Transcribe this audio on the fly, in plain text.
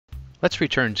Let's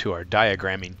return to our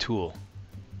diagramming tool,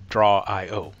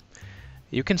 Draw.io.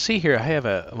 You can see here I have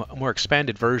a more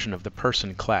expanded version of the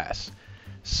person class.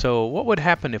 So what would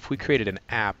happen if we created an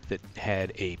app that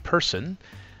had a person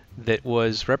that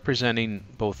was representing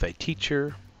both a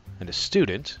teacher and a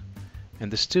student, and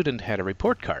the student had a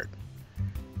report card?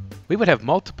 We would have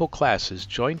multiple classes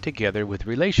joined together with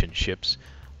relationships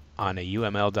on a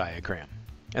UML diagram.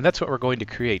 And that's what we're going to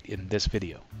create in this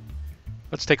video.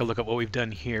 Let's take a look at what we've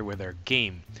done here with our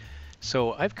game.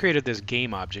 So I've created this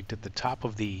game object at the top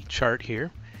of the chart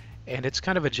here, and it's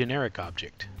kind of a generic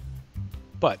object,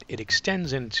 but it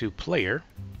extends into player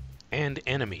and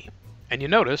enemy. And you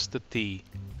notice that the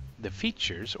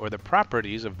features or the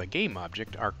properties of the game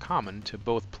object are common to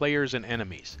both players and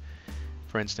enemies.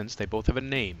 For instance, they both have a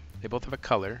name, they both have a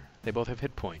color, they both have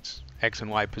hit points, X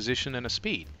and Y position, and a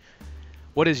speed.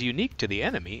 What is unique to the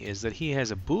enemy is that he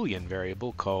has a Boolean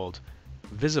variable called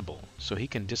visible, so he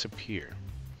can disappear.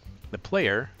 The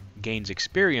player gains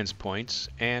experience points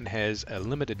and has a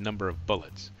limited number of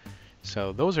bullets.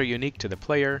 So those are unique to the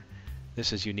player.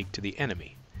 This is unique to the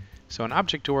enemy. So in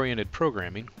object-oriented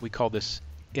programming, we call this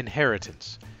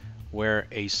inheritance, where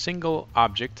a single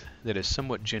object that is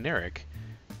somewhat generic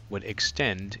would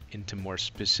extend into more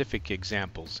specific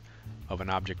examples of an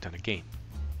object on a game.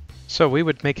 So we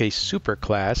would make a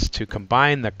superclass to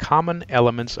combine the common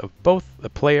elements of both the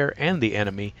player and the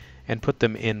enemy and put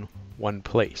them in one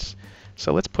place.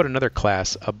 So let's put another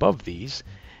class above these,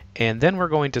 and then we're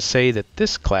going to say that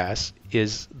this class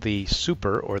is the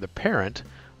super or the parent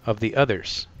of the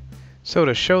others. So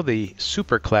to show the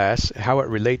superclass, how it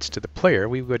relates to the player,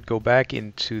 we would go back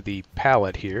into the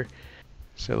palette here.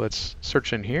 So let's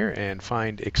search in here and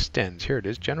find extends. Here it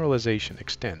is, generalization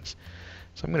extends.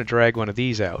 So I'm going to drag one of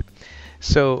these out.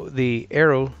 So the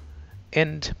arrow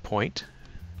end point,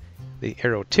 the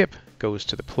arrow tip, goes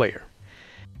to the player.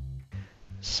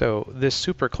 So this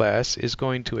superclass is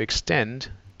going to extend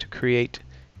to create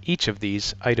each of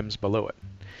these items below it.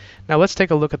 Now let's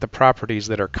take a look at the properties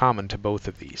that are common to both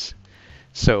of these.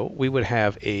 So we would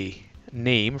have a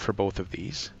name for both of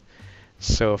these.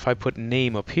 So if I put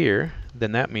name up here,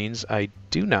 then that means I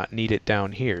do not need it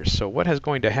down here. So what is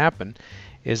going to happen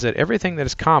is that everything that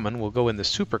is common will go in the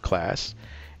superclass,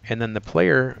 and then the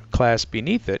player class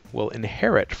beneath it will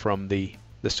inherit from the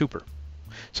super.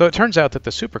 So it turns out that the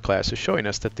superclass is showing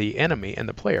us that the enemy and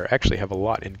the player actually have a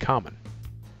lot in common.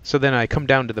 So then I come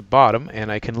down to the bottom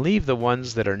and I can leave the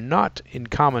ones that are not in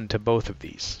common to both of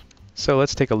these. So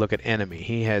let's take a look at enemy.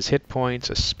 He has hit points,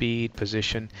 a speed,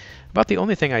 position. About the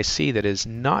only thing I see that is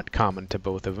not common to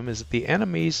both of them is that the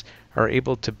enemies are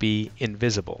able to be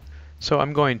invisible. So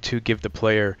I'm going to give the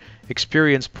player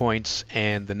experience points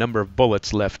and the number of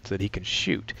bullets left that he can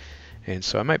shoot. And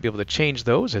so I might be able to change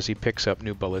those as he picks up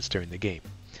new bullets during the game.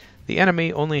 The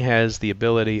enemy only has the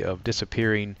ability of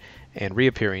disappearing and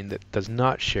reappearing that does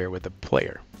not share with the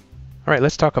player. All right,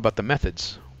 let's talk about the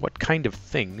methods. What kind of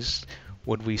things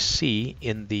would we see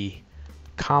in the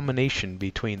combination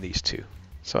between these two?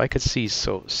 So I could see,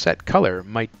 so set color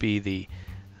might be the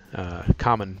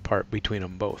common part between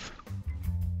them both.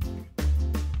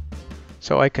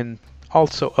 So I can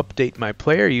also update my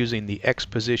player using the X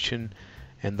position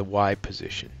and the Y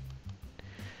position.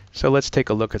 So let's take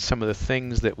a look at some of the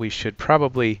things that we should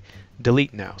probably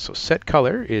delete now. So set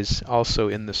color is also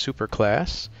in the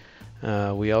superclass.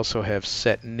 We also have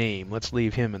set name. Let's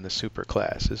leave him in the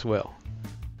superclass as well.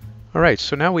 Alright,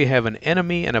 so now we have an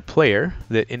enemy and a player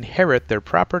that inherit their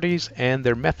properties and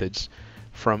their methods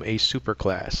from a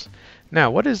superclass. Now,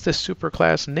 what is the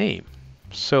superclass name?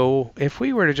 So if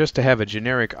we were just to have a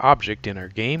generic object in our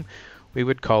game, we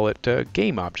would call it a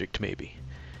GameObject maybe.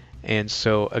 And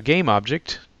so a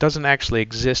GameObject doesn't actually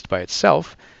exist by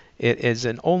itself. It is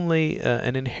only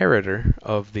an inheritor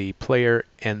of the player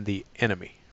and the enemy.